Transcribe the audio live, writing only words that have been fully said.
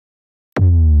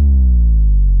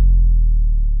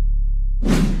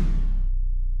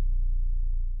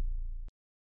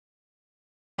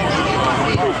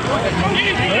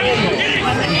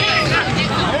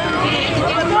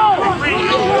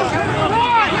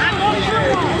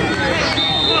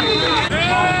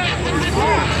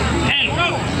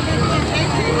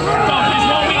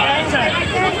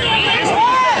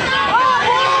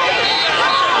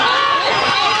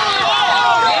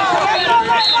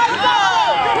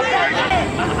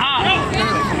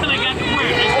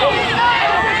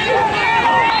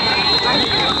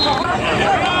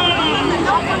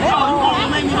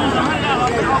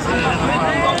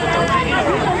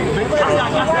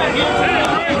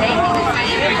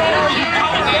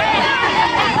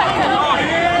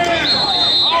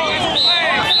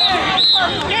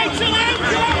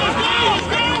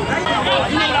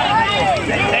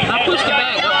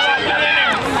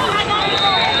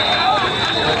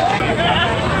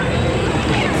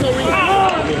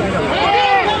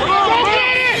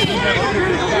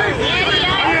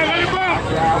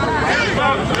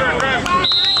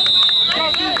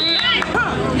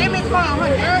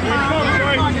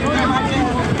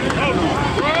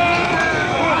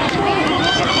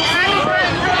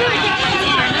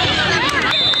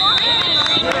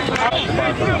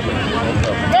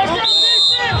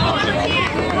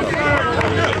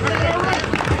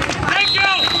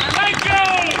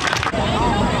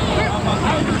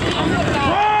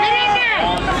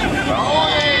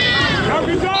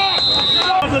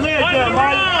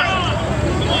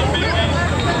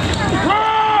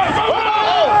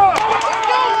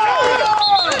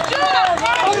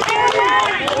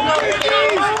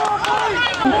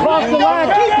Cross the line,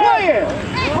 keep playing.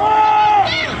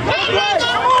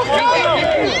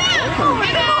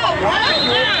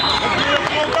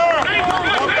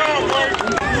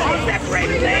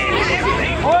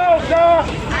 Oh, sir.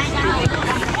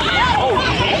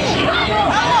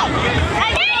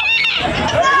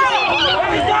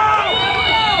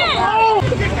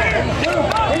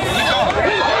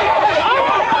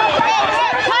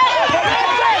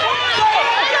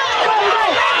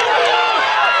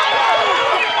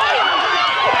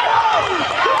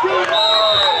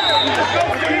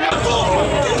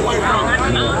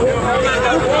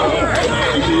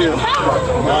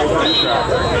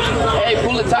 Hey,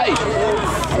 pull it tight.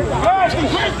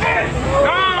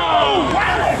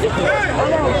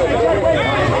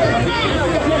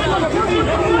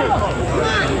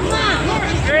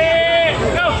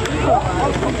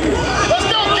 Let's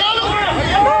go,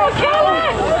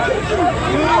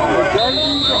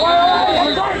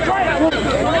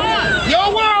 your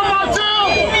world, Martel!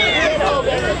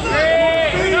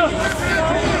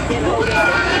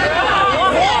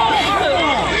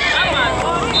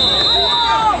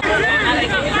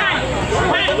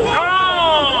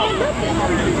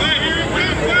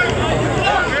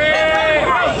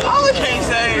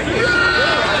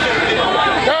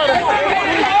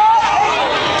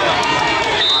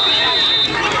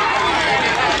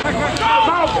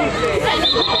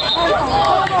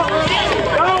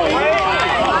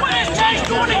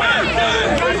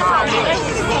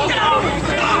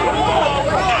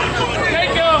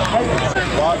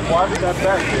 Watch that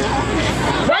back,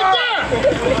 dude. Right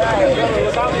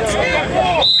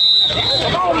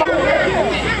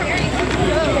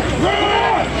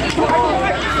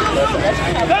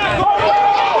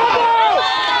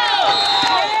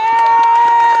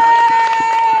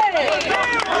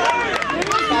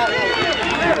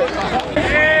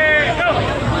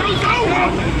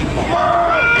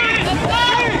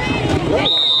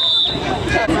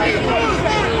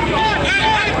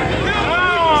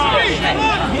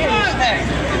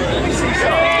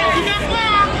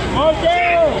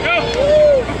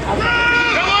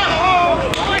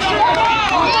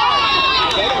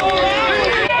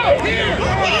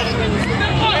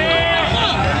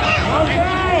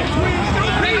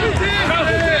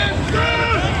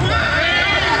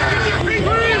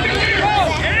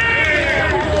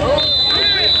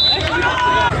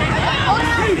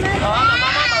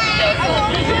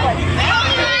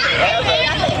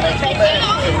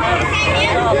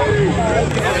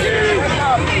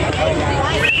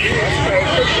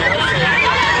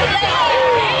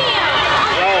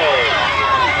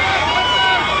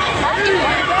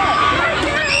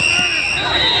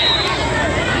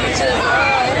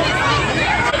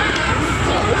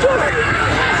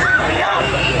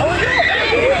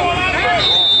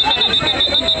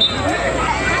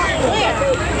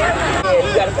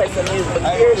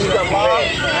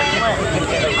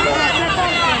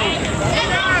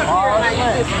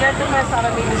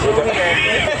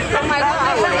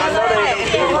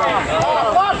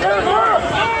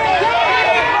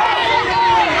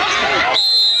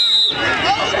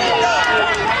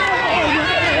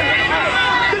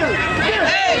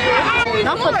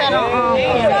Don't put that on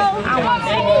camera. I want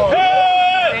that.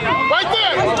 right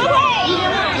there!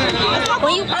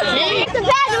 When you put the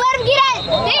pass, let him get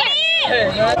it.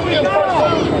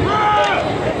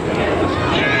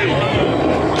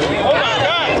 Oh my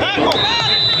God, tackle!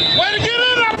 Way to get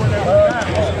in there!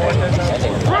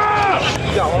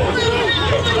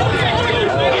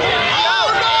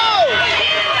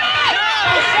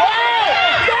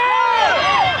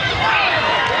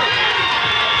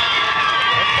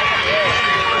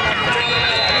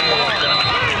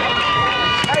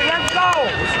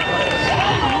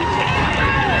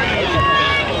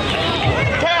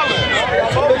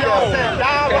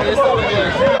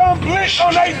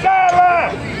 On their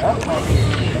sideline.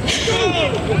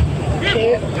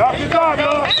 Drop your dog, yo.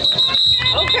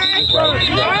 Okay. Take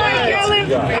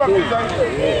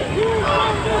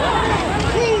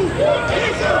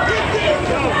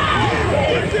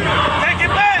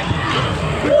it back.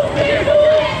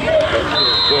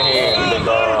 Good hand, big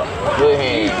dog. Good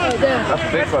hand. That's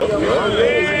big for you.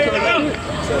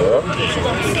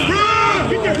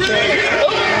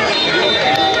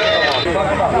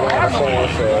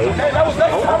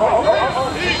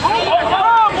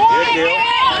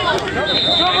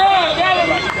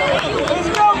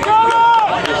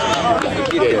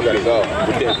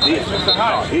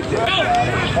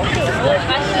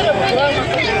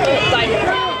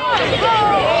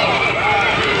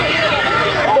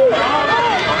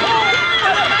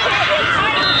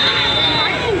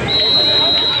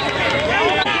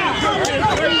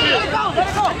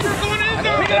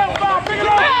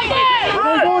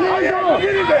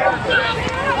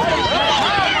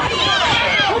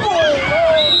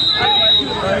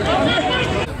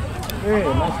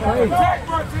 Come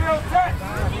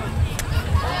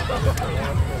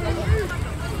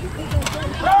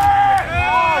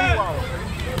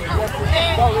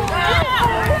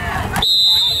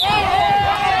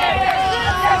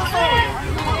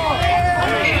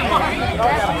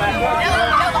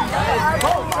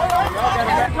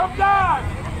down!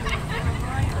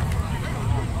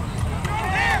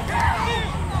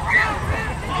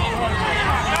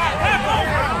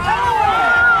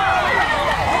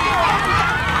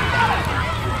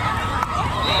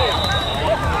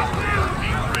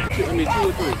 I need 2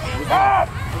 or 3.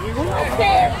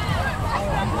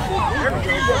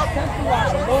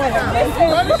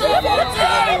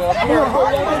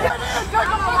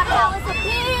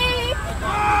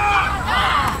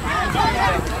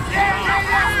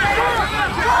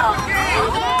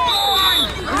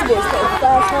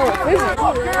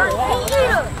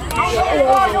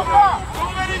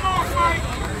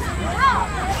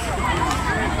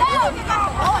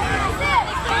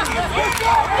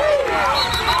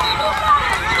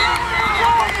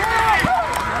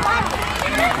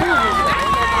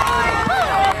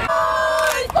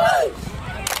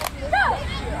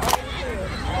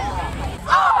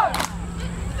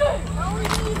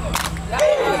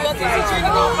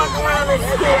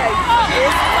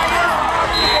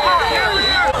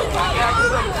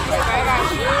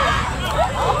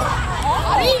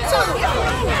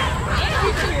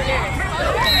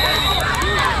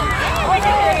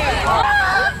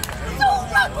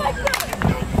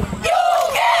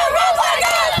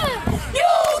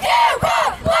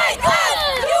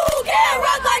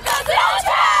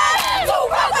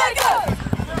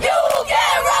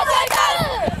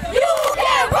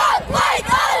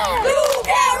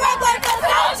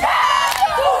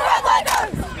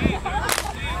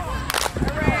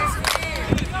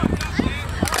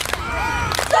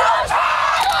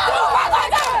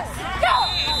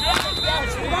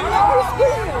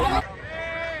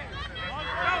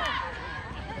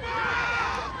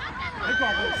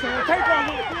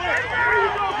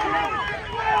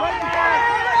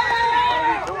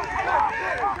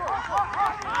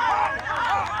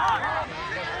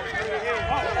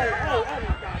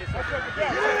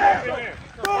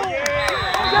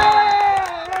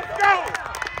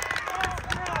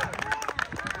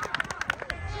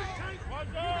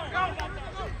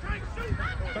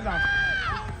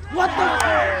 What the?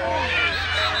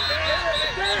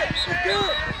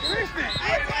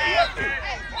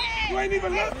 You ain't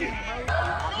even looking.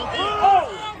 Oh,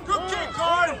 good kick,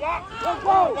 Carter. Let's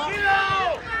go. Get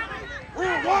out.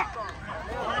 Real walk.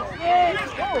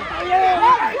 Let's go.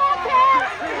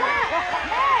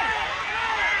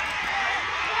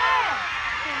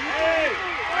 Hey,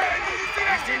 did you see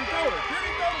that shit? Throw it.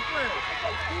 Really throw the flag.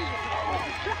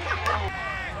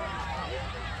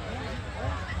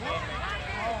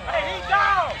 Hey, he's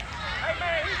down. Hey,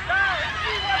 man, he's down.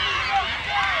 He's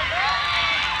down, man.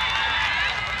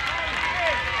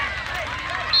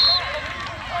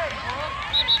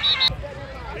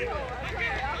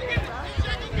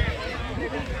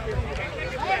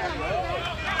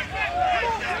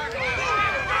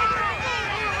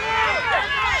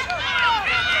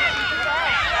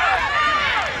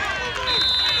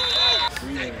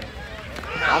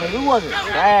 I mean, we wasn't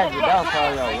bad, but that was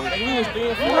probably our worst. We was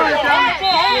still still make the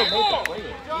play. Yeah.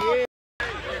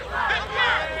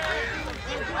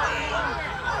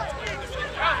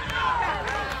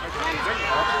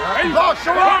 There you go,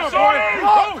 show up, boy.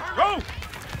 Go.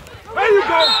 There you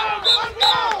go.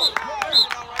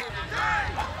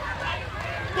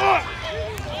 Good.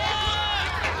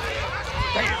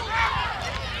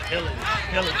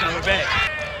 Hillary coming back.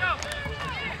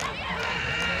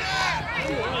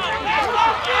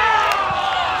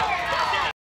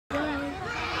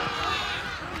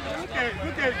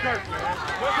 Look at Kirk, man.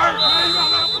 Kirk, man, you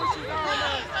gotta let him push you down,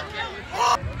 man.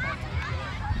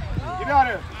 Get out of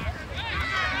there.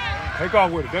 Take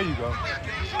off with it. There you go.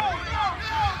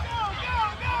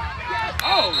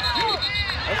 Oh, shit.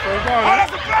 That's first down. Oh,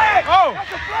 that's a flag. Oh.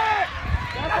 That's a flag.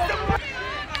 That's a flag.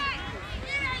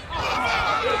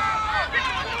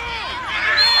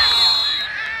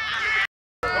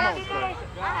 Come on, Fred.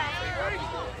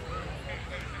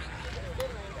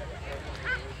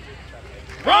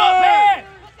 Run, man.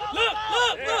 Look.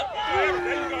 There you go.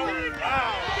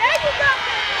 Wow. There you go.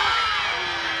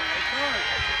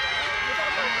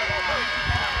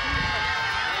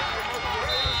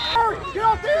 Get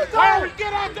out the end zone!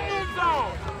 Get out the end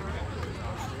zone!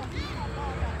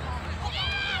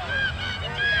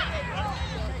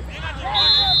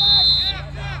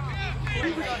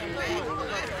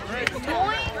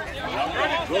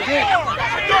 Go get it!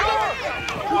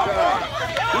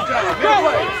 Good job! Good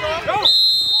play! Go!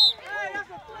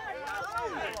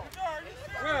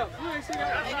 didn't see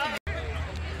that.